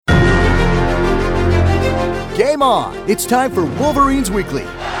Game on! It's time for Wolverines Weekly.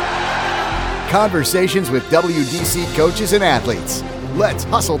 Conversations with WDC coaches and athletes. Let's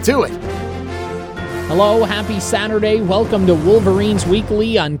hustle to it. Hello, happy Saturday. Welcome to Wolverines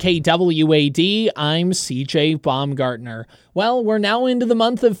Weekly on KWAD. I'm CJ Baumgartner. Well, we're now into the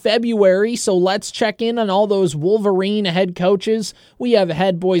month of February, so let's check in on all those Wolverine head coaches. We have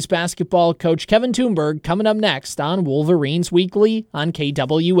head boys basketball coach Kevin Thunberg coming up next on Wolverines Weekly on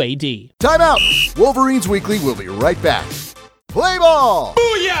KWAD. Time out! Wolverines Weekly will be right back. Play ball!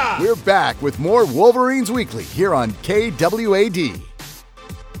 Booyah! We're back with more Wolverines Weekly here on KWAD.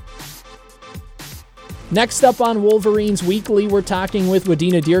 Next up on Wolverines Weekly, we're talking with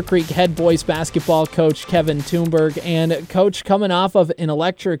Wadena Deer Creek head boys basketball coach Kevin Thunberg. And Coach, coming off of an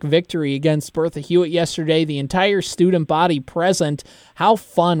electric victory against Bertha Hewitt yesterday, the entire student body present. How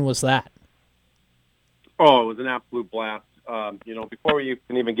fun was that? Oh, it was an absolute blast. Before you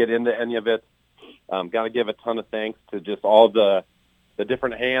can even get into any of it, got to give a ton of thanks to just all the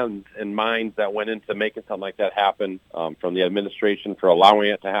different hands and minds that went into making something like that happen, from the administration for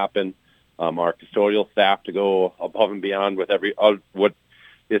allowing it to happen, our custodial staff to go above and beyond with what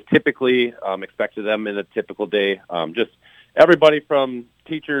is typically expected of them in a typical day. Just everybody from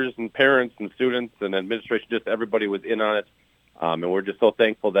teachers and parents and students and administration, just everybody was in on it. And we're just so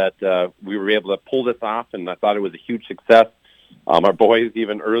thankful that we were able to pull this off, and I thought it was a huge success. Our boys,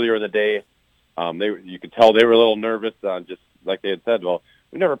 even earlier in the day, you could tell they were a little nervous, just like they had said, well,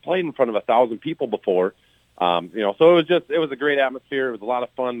 we never played in front of 1,000 people before. So it was a great atmosphere. It was a lot of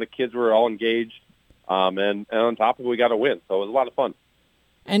fun. The kids were all engaged, and on top of it, we got a win. So it was a lot of fun.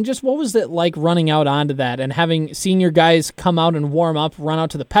 And just what was it like running out onto that and having senior guys come out and warm up, run out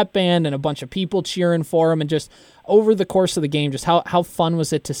to the pep band and a bunch of people cheering for them, and just over the course of the game, just how fun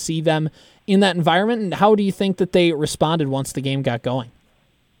was it to see them in that environment, and how do you think that they responded once the game got going?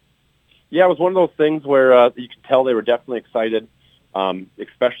 Yeah, it was one of those things where you could tell they were definitely excited,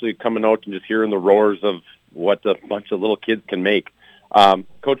 especially coming out and just hearing the roars of what a bunch of little kids can make.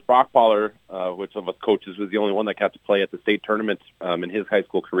 Coach Brockballer, which of us coaches was the only one that got to play at the state tournament in his high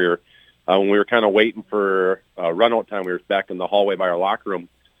school career. When we were kind of waiting for run-out time, we were back in the hallway by our locker room,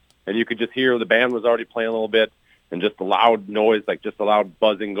 and you could just hear the band was already playing a little bit, and just a loud noise, like just a loud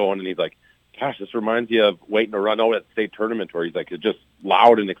buzzing going, and he's like, gosh, this reminds you of waiting to run out at the state tournament, where he's like, it's just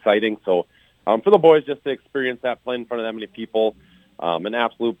loud and exciting. So for the boys just to experience that, playing in front of that many people, an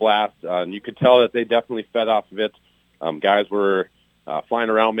absolute blast. And you could tell that they definitely fed off of it. Guys were flying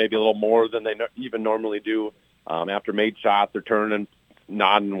around maybe a little more than they even normally do. After made shots, they're turning,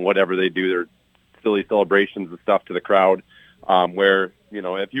 nodding, whatever they do, their silly celebrations and stuff to the crowd, where,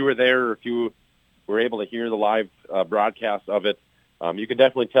 if you were there or if you were able to hear the live broadcast of it, you could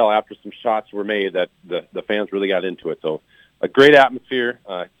definitely tell after some shots were made that the fans really got into it. So a great atmosphere.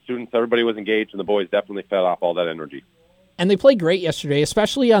 Students, everybody was engaged, and the boys definitely fed off all that energy. And they played great yesterday,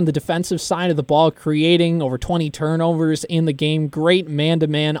 especially on the defensive side of the ball, creating over 20 turnovers in the game. Great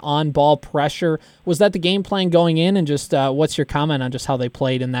man-to-man on-ball pressure. Was that the game plan going in? And just what's your comment on just how they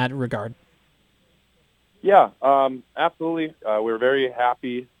played in that regard? Yeah, absolutely. We were very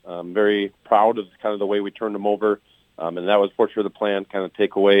happy, very proud of kind of the way we turned them over. And that was for sure the plan, kind of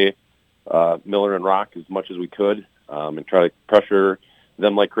take away Miller and Rock as much as we could, and try to pressure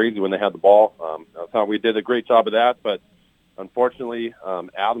them like crazy when they had the ball. I thought we did a great job of that, but unfortunately,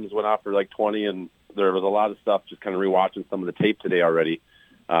 Adams went off for like 20, and there was a lot of stuff, just kind of rewatching some of the tape today already.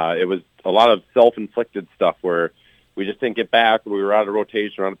 It was a lot of self-inflicted stuff where we just didn't get back, or we were out of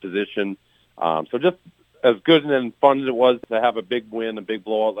rotation, out of position. So just as good and fun as it was to have a big win, a big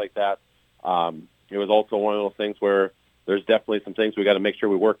blowout like that, it was also one of those things where there's definitely some things we got to make sure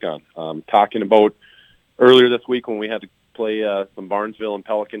we work on. Talking about earlier this week when we had to play some Barnesville and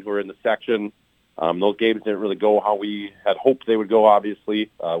Pelican who were in the section, those games didn't really go how we had hoped they would go, obviously,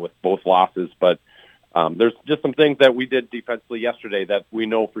 with both losses. But there's just some things that we did defensively yesterday that we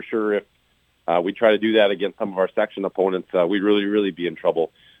know for sure if we try to do that against some of our section opponents, we'd really, really be in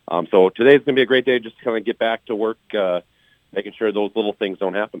trouble. So today's going to be a great day just to kind of get back to work, making sure those little things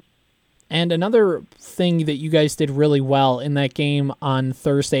don't happen. And another thing that you guys did really well in that game on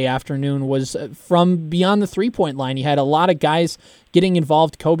Thursday afternoon was from beyond the three-point line. You had a lot of guys getting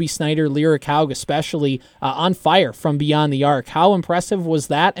involved, Kobe Snyder, Lyric Haug especially, on fire from beyond the arc. How impressive was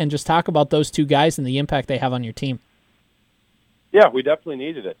that? And just talk about those two guys and the impact they have on your team. Yeah, we definitely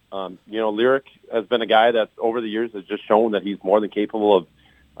needed it. Lyric has been a guy that over the years has just shown that he's more than capable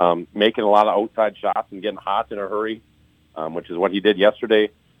of making a lot of outside shots and getting hot in a hurry, which is what he did yesterday.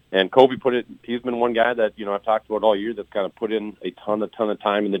 And Kobe he's been one guy that, I've talked about all year that's kind of put in a ton of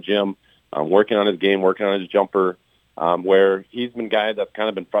time in the gym, working on his game, working on his jumper, where he's been a guy that's kind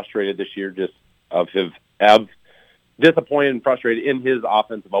of been frustrated this year just of disappointed and frustrated in his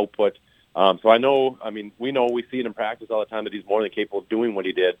offensive output. We see it in practice all the time that he's more than capable of doing what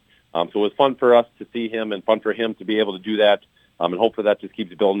he did. So it was fun for us to see him and fun for him to be able to do that. And hopefully that just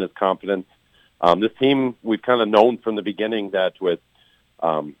keeps building his confidence. This team, we've kind of known from the beginning that with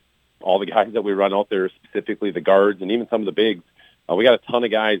all the guys that we run out there, specifically the guards and even some of the bigs, we got a ton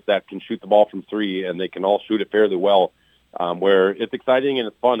of guys that can shoot the ball from three, and they can all shoot it fairly well, where it's exciting and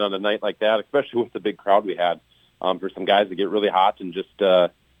it's fun on a night like that, especially with the big crowd we had, for some guys to get really hot and just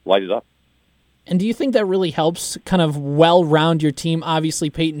light it up. And do you think that really helps kind of well-round your team?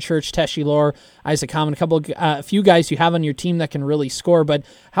 Obviously, Peyton Church, Teshy Lore, Isaac Common, a few guys you have on your team that can really score, but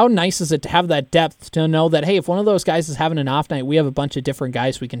how nice is it to have that depth to know that, hey, if one of those guys is having an off night, we have a bunch of different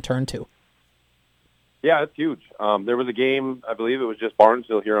guys we can turn to? Yeah, it's huge. There was a game, I believe it was just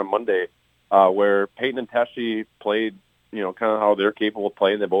Barnesville here on Monday, where Peyton and Teshy played, kind of how they're capable of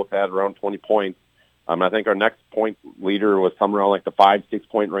playing. They both had around 20 points. I think our next point leader was somewhere around like the 5-6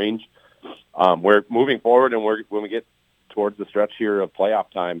 point range. We're moving forward, and when we get towards the stretch here of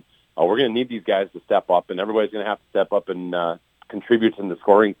playoff time, we're going to need these guys to step up, and everybody's going to have to step up and contribute in the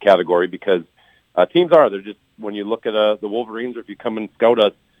scoring category because they're just, when you look at the Wolverines, or if you come and scout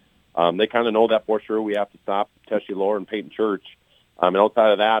us, they kind of know that for sure we have to stop Teshy Lore and Peyton Church. And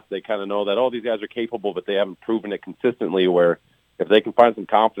outside of that, they kind of know that, these guys are capable, but they haven't proven it consistently, where if they can find some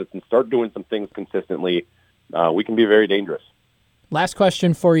confidence and start doing some things consistently, we can be very dangerous. Last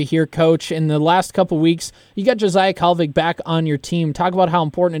question for you here, Coach. In the last couple weeks, you got Josiah Kalvig back on your team. Talk about how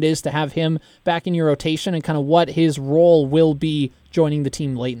important it is to have him back in your rotation and kind of what his role will be joining the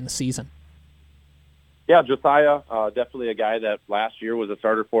team late in the season. Yeah, Josiah, definitely a guy that last year was a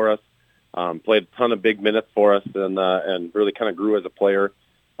starter for us, played a ton of big minutes for us, and really kind of grew as a player.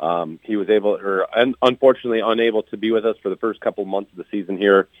 He was unfortunately unable to be with us for the first couple months of the season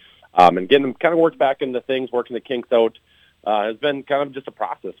here, and getting him kind of worked back into things, working the kinks out. Has been kind of just a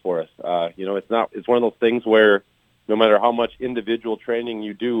process for us. It's one of those things where no matter how much individual training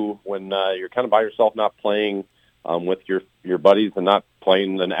you do, when you're kind of by yourself, not playing with your buddies and not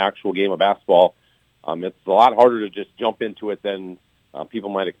playing an actual game of basketball, it's a lot harder to just jump into it than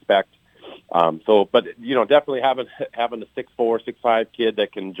people might expect. Definitely having a 6'4", 6'5" kid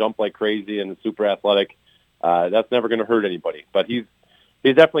that can jump like crazy and is super athletic, that's never going to hurt anybody. But he's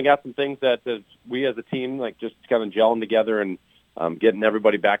definitely got some things that we as a team, like just kind of gelling together and getting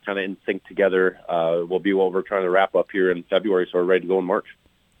everybody back kind of in sync together, will be what we're trying to wrap up here in February, so we're ready to go in March.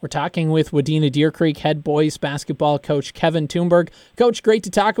 We're talking with Wadena Deer Creek head boys basketball coach Kevin Thunberg. Coach, great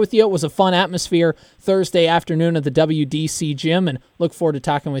to talk with you. It was a fun atmosphere Thursday afternoon at the WDC gym, and look forward to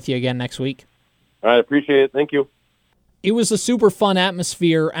talking with you again next week. All right, appreciate it. Thank you. It was a super fun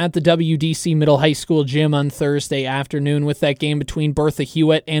atmosphere at the WDC Middle High School gym on Thursday afternoon with that game between Bertha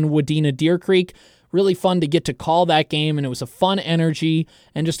Hewitt and Wadena Deer Creek. Really fun to get to call that game, and it was a fun energy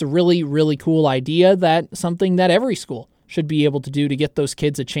and just a really, really cool idea, that something that every school should be able to do to get those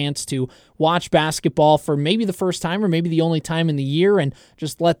kids a chance to watch basketball for maybe the first time or maybe the only time in the year, and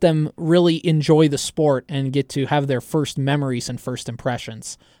just let them really enjoy the sport and get to have their first memories and first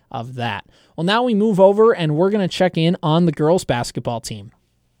impressions of that. Well, now we move over and we're going to check in on the girls basketball team.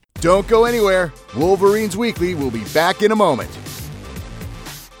 Don't go anywhere. Wolverines Weekly will be back in a moment.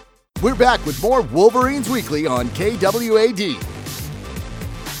 We're back with more Wolverines Weekly on KWAD.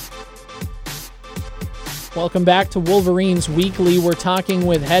 Welcome back to Wolverines Weekly. We're talking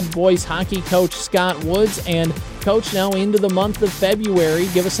with head boys hockey coach Scott Woods. And Coach, now into the month of February,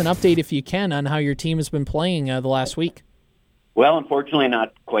 give us an update if you can on how your team has been playing the last week. Well, unfortunately,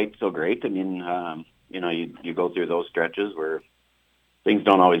 not quite so great. I mean, you go through those stretches where things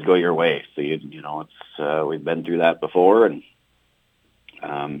don't always go your way. So it's we've been through that before, and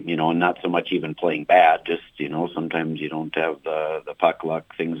not so much even playing bad. Just sometimes you don't have the puck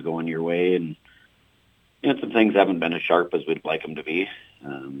luck, things going your way, and some things haven't been as sharp as we'd like them to be.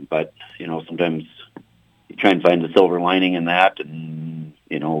 But sometimes you try and find the silver lining in that, and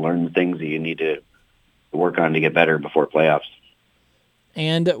learn the things that you need to work on to get better before playoffs.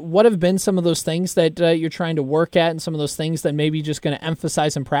 And what have been some of those things that you're trying to work at, and some of those things that maybe you're just going to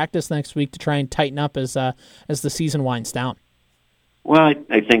emphasize in practice next week to try and tighten up as the season winds down? Well,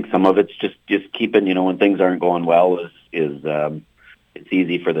 I think some of it's just keeping, when things aren't going well, is it's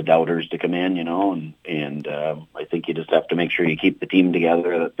easy for the doubters to come in, and I think you just have to make sure you keep the team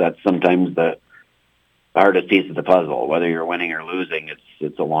together. That's sometimes the hardest piece of the puzzle. Whether you're winning or losing,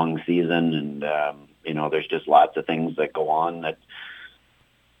 it's a long season, and there's just lots of things that go on that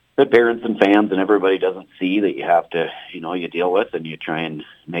parents and fans and everybody doesn't see, that you have to, you deal with, and you try and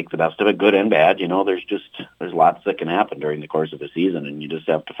make the best of it, good and bad. There's lots that can happen during the course of the season, and you just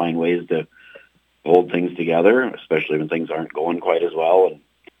have to find ways to hold things together, especially when things aren't going quite as well,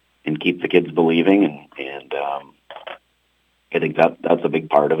 and keep the kids believing. And I think that's a big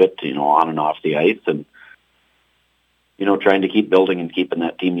part of it, on and off the ice, and trying to keep building and keeping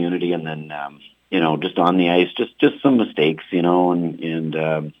that team unity. And then just on the ice, just some mistakes, and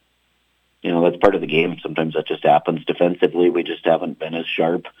that's part of the game. Sometimes that just happens. Defensively, we just haven't been as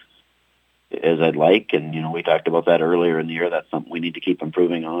sharp as I'd like. And, we talked about that earlier in the year. That's something we need to keep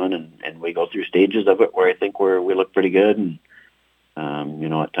improving on. And we go through stages of it where I think we look pretty good, and,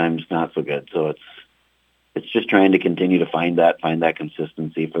 at times not so good. So it's just trying to continue to find that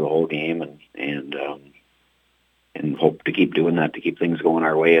consistency for the whole game, and hope to keep doing that, to keep things going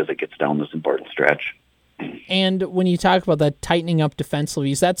our way as it gets down this important stretch. And when you talk about that tightening up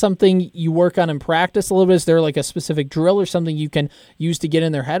defensively, is that something you work on in practice a little bit? Is there like a specific drill or something you can use to get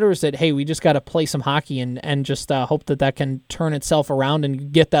in their head? Or is it, hey, we just got to play some hockey and just hope that can turn itself around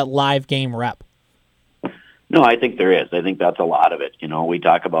and get that live game rep? No, I think there is. I think that's a lot of it. We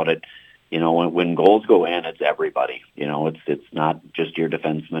talk about it, when goals go in, it's everybody. It's not just your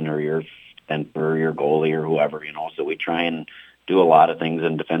defenseman or your center or your goalie or whoever, so we try and do a lot of things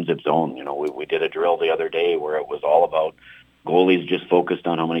in defensive zone. We did a drill the other day where it was all about goalies just focused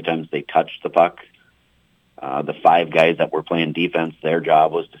on how many times they touched the puck. The 5 guys that were playing defense, their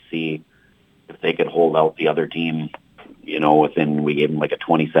job was to see if they could hold out the other team, we gave them like a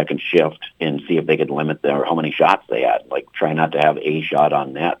 20-second shift and see if they could limit how many shots they had. Like, try not to have a shot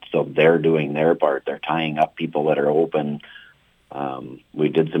on net. So they're doing their part. They're tying up people that are open. We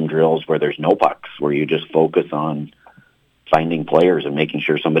did some drills where there's no pucks, where you just focus on finding players and making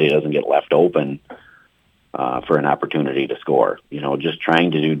sure somebody doesn't get left open for an opportunity to score. Just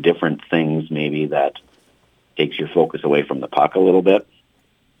trying to do different things maybe that takes your focus away from the puck a little bit.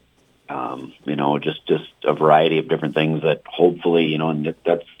 Just a variety of different things that hopefully, and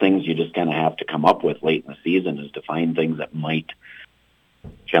that's things you just kind of have to come up with late in the season, is to find things that might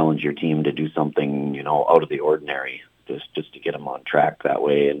challenge your team to do something, out of the ordinary, just to get them on track that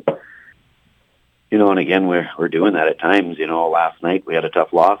way. And, and again, we're doing that at times. Last night we had a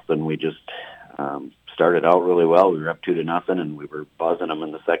tough loss, and we just started out really well. We were up 2-0, and we were buzzing them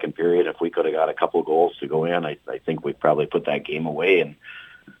in the second period. If we could have got a couple goals to go in, I think we'd probably put that game away. And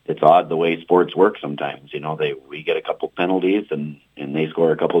it's odd the way sports work sometimes. We get a couple penalties, and they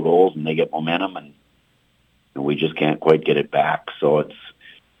score a couple goals, and they get momentum, and we just can't quite get it back. So it's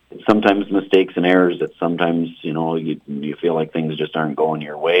sometimes mistakes and errors that sometimes, you feel like things just aren't going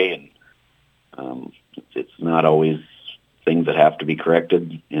your way, and it's not always things that have to be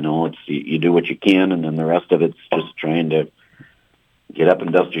corrected. It's you do what you can, and then the rest of it's just trying to get up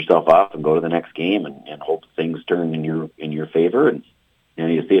and dust yourself off and go to the next game, and hope things turn in your favor. And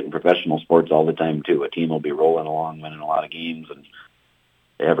you see it in professional sports all the time too. A team will be rolling along, winning a lot of games, and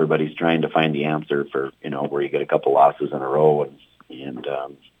everybody's trying to find the answer for where you get a couple losses in a row, and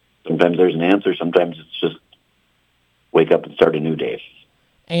sometimes there's an answer. Sometimes it's just wake up and start a new day.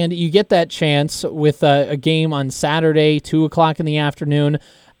 And you get that chance with a game on Saturday, 2:00 in the afternoon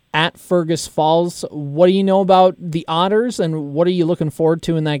at Fergus Falls. What do you know about the Otters, and what are you looking forward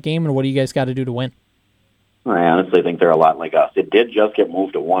to in that game, and what do you guys got to do to win? I honestly think they're a lot like us. It did just get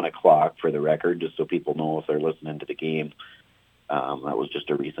moved to 1:00 for the record, just so people know if they're listening to the game. That was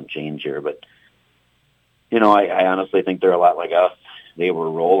just a recent change here. But, I honestly think they're a lot like us. They were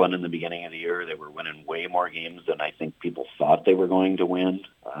rolling in the beginning of the year. They were winning way more games than I think people thought they were going to win,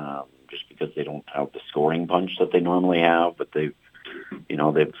 just because they don't have the scoring punch that they normally have. But they've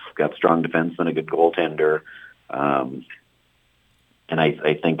got strong defense and a good goaltender. And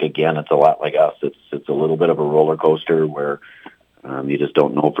I think, again, it's a lot like us. It's a little bit of a roller coaster where you just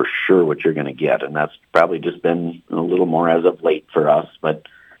don't know for sure what you're going to get. And that's probably just been a little more as of late for us. But,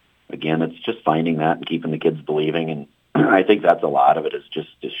 again, it's just finding that and keeping the kids believing. And I think that's a lot of it, is just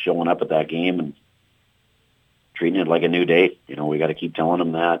showing up at that game and treating it like a new day. We got to keep telling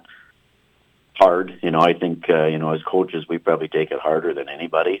them that. Hard. I think, as coaches, we probably take it harder than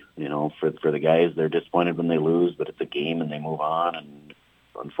anybody. For the guys, they're disappointed when they lose, but it's a game and they move on. And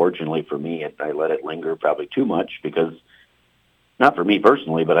unfortunately for me, I let it linger probably too much, because, not for me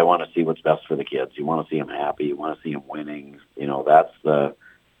personally, but I want to see what's best for the kids. You want to see them happy. You want to see them winning. That's the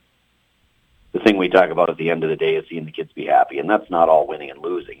thing we talk about at the end of the day, is seeing the kids be happy. And that's not all winning and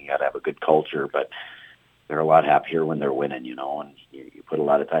losing. You got to have a good culture, but they're a lot happier when they're winning, and you put a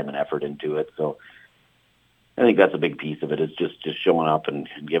lot of time and effort into it. So I think that's a big piece of it, is just showing up and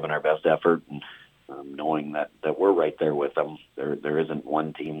giving our best effort, and knowing that we're right there with them. There isn't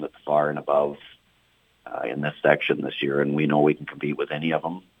one team that's far and above in this section this year, and we know we can compete with any of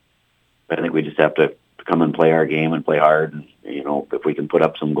them. But I think we just have to come and play our game and play hard. And, if we can put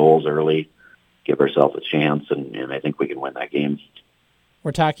up some goals early, give ourselves a chance, and I think we can win that game.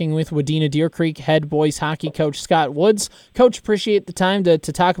 We're talking with Wadena Deer Creek head boys hockey coach Scott Woods. Coach, appreciate the time to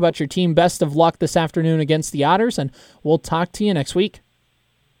talk about your team. Best of luck this afternoon against the Otters, and we'll talk to you next week.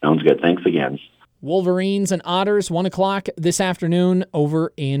 Sounds good. Thanks again. Wolverines and Otters, 1 o'clock this afternoon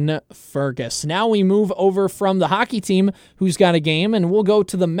over in Fergus. Now we move over from the hockey team who's got a game, and we'll go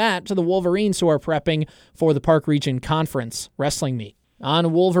to the mat, to the Wolverines who are prepping for the Park Region Conference wrestling meet.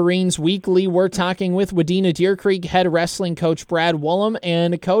 On Wolverines Weekly, we're talking with Wadena Deer Creek head wrestling coach Brad Woolham.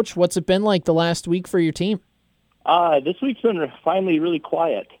 And Coach, what's it been like the last week for your team? This week's been finally really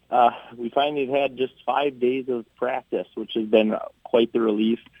quiet. We finally had just 5 days of practice, which has been quite the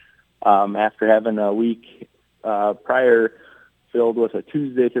relief after having a week prior filled with a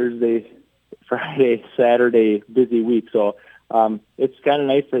Tuesday, Thursday, Friday, Saturday busy week. So it's kind of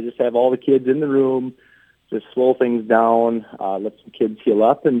nice to just have all the kids in the room, just slow things down, let some kids heal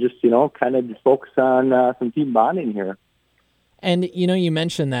up, and just, kind of just focus on some team bonding here. And, you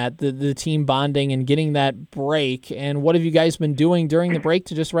mentioned that, the team bonding and getting that break. And what have you guys been doing during the break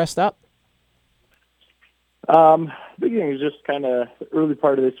to just rest up? Big thing is just kind of the early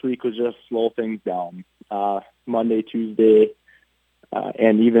part of this week was just slow things down. Monday, Tuesday,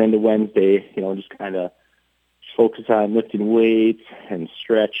 and even into Wednesday, just kind of focus on lifting weights and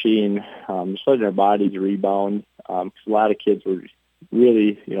stretching, just letting our bodies rebound. Because a lot of kids were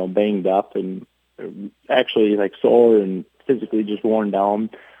really, banged up and actually like sore and physically just worn down.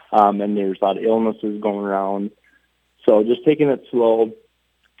 And there's a lot of illnesses going around. So just taking it slow.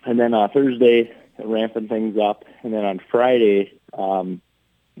 And then Thursday, ramping things up. And then on Friday,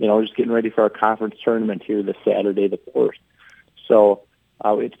 just getting ready for our conference tournament here this Saturday, the 4th. So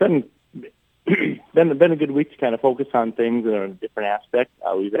it's been a good week to kind of focus on things in a different aspect.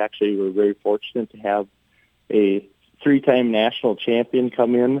 We're very fortunate to have a 3-time national champion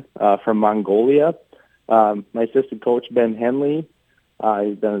come in from Mongolia. My assistant coach, Ben Henley,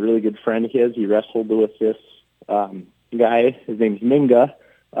 he's been a really good friend of his. He wrestled with this guy. His name's Minga.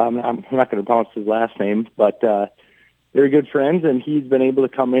 I'm not going to pronounce his last name, but they're good friends, and he's been able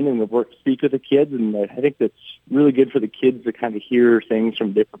to come in and speak with the kids, and I think that's really good for the kids to kind of hear things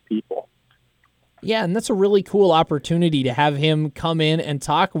from different people. Yeah, and that's a really cool opportunity to have him come in and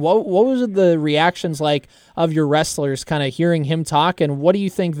talk. What was the reactions like of your wrestlers kind of hearing him talk, and what do you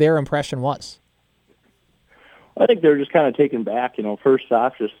think their impression was? I think they're just kind of taken back. First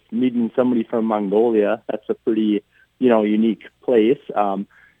off, just meeting somebody from Mongolia, that's a pretty, unique place.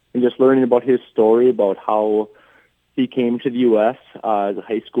 And just learning about his story, about how he came to the U.S. As a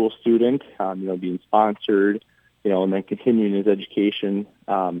high school student, being sponsored, and then continuing his education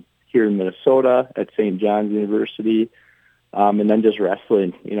here in Minnesota at St. John's University, and then just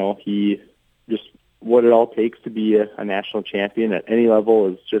wrestling. He just what it all takes to be a national champion at any level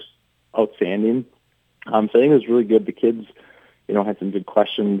is just outstanding. So I think it was really good. The kids, had some good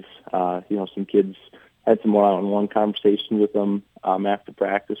questions. Some kids had some one-on-one conversations with them after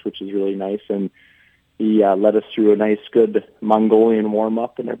practice, which is really nice. And he led us through a nice, good Mongolian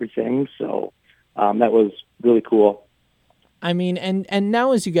warm-up and everything. So that was really cool. I mean, and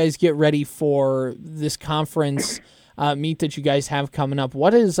now as you guys get ready for this conference meet that you guys have coming up,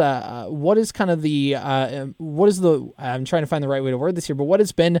 what is kind of the I'm trying to find the right way to word this here, but what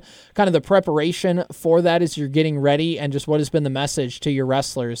has been kind of the preparation for that as you're getting ready, and just what has been the message to your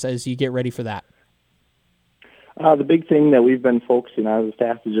wrestlers as you get ready for that? The big thing that we've been focusing on as a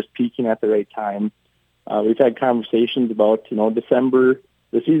staff is just peaking at the right time. We've had conversations about, December.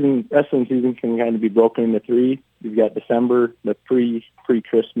 The wrestling season can kind of be broken into 3. You've got December, the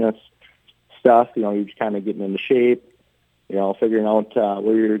pre-Christmas stuff. You're just kind of getting into shape, figuring out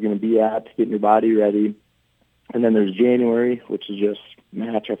where you're going to be at, getting your body ready. And then there's January, which is just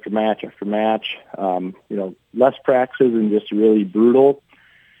match after match after match. Less practices and just really brutal.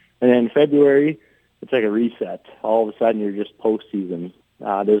 And then February, it's like a reset. All of a sudden, you're just postseason.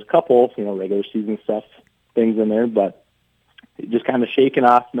 There's a couple, regular season stuff, things in there, but just kind of shaking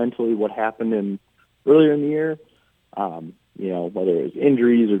off mentally what happened earlier in the year. Whether it was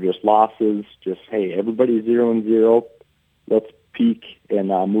injuries or just losses, just, hey, everybody's 0-0. Let's peak and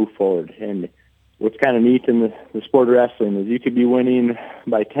move forward. And what's kind of neat in the sport of wrestling is you could be winning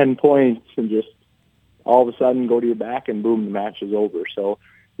by 10 points and just all of a sudden go to your back and boom, the match is over. So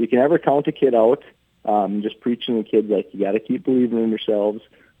you can never count a kid out. Just preaching to the kids, like, you got to keep believing in yourselves.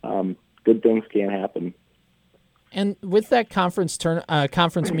 Good things can happen. And with that conference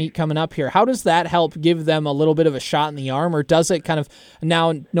meet coming up here, how does that help give them a little bit of a shot in the arm, or does it kind of,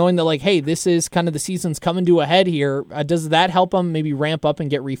 now knowing that, like, hey, this is kind of the season's coming to a head here, does that help them maybe ramp up and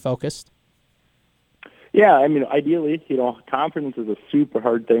get refocused? Yeah, I mean, ideally, conference is a super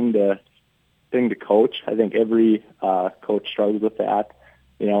hard thing to thing to coach. I think every coach struggles with that,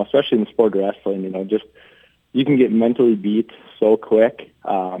 especially in the sport of wrestling. Just you can get mentally beat so quick,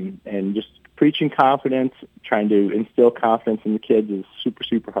 and just preaching confidence, trying to instill confidence in the kids is super,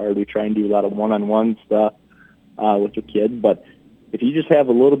 super hard. We try and do a lot of one-on-one stuff with the kids, but if you just have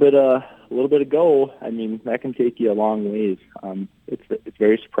a little bit of go, I mean, that can take you a long ways. It's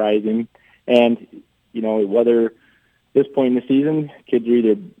very surprising, and whether at this point in the season, kids are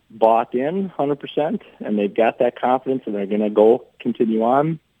either bought in 100% and they've got that confidence and they're going to continue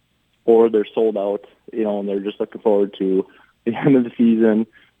on, or they're sold out, and they're just looking forward to the end of the season,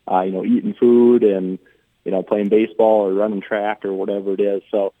 eating food and playing baseball or running track or whatever it is.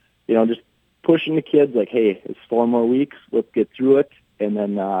 So just pushing the kids like, hey, it's 4 more weeks, let's get through it. And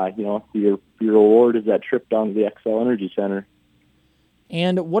then, your reward is that trip down to the XL Energy Center.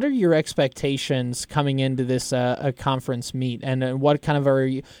 And what are your expectations coming into this conference meet? And what kind of are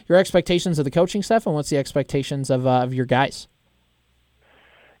your expectations of the coaching staff, and what's the expectations of your guys?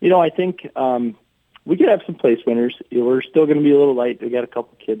 I think we could have some place winners. We're still going to be a little light. We got a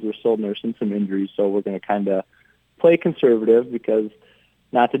couple kids we're still nursing some injuries, so we're going to kind of play conservative because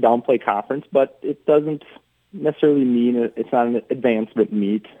not to downplay conference, but it doesn't necessarily mean it's not an advancement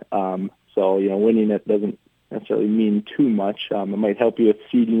meet. So, winning it doesn't necessarily mean too much. It might help you with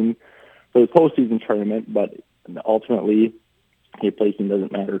seeding for the postseason tournament, but ultimately, placing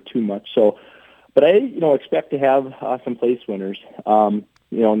doesn't matter too much. So, but I, expect to have some place winners, and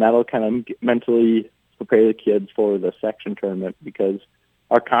that'll kind of mentally prepare the kids for the section tournament because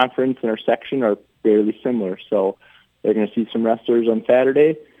our conference and our section are fairly similar. So they're going to see some wrestlers on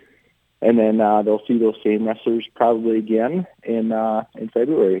Saturday, and then they'll see those same wrestlers probably again in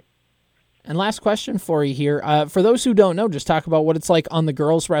February. And last question for you here. For those who don't know, just talk about what it's like on the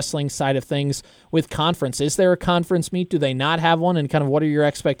girls wrestling side of things with conference. Is there a conference meet? Do they not have one? And kind of what are your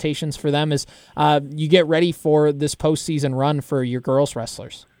expectations for them as you get ready for this postseason run for your girls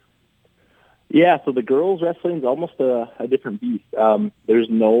wrestlers? Yeah, so the girls wrestling is almost a different beast. There's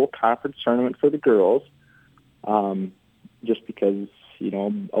no conference tournament for the girls just because,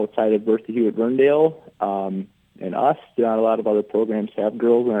 outside of Bertha Hewitt Verndale, and us, not a lot of other programs have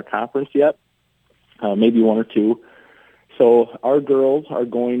girls in our conference yet, maybe one or two. So our girls are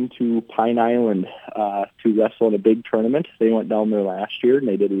going to Pine Island to wrestle in a big tournament. They went down there last year, and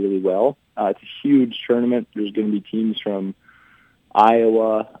they did really well. It's a huge tournament. There's going to be teams from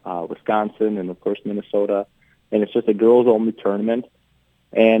Iowa, Wisconsin, and, of course, Minnesota. And it's just a girls-only tournament.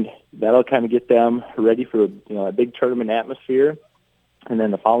 And that'll kind of get them ready for a big tournament atmosphere. And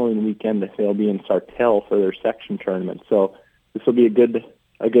then the following weekend, they'll be in Sartell for their section tournament. So this will be a good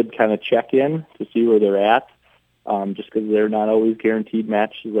kind of check-in to see where they're at, just because they're not always guaranteed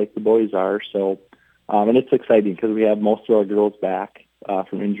matches like the boys are. So, and it's exciting because we have most of our girls back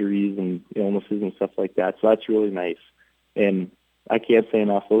from injuries and illnesses and stuff like that. So that's really nice. And I can't say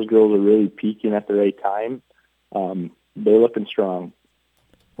enough. Those girls are really peaking at the right time. They're looking strong.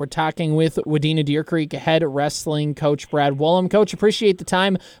 We're talking with Wadena Deer Creek head wrestling coach Brad Wollum. Coach, appreciate the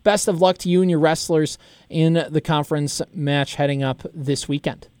time. Best of luck to you and your wrestlers in the conference match heading up this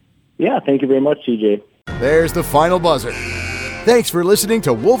weekend. Yeah, thank you very much, CJ. There's the final buzzer. Thanks for listening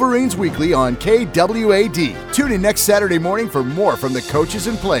to Wolverines Weekly on KWAD. Tune in next Saturday morning for more from the coaches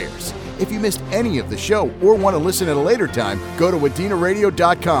and players. If you missed any of the show or want to listen at a later time, go to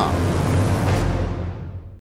wadenaradio.com.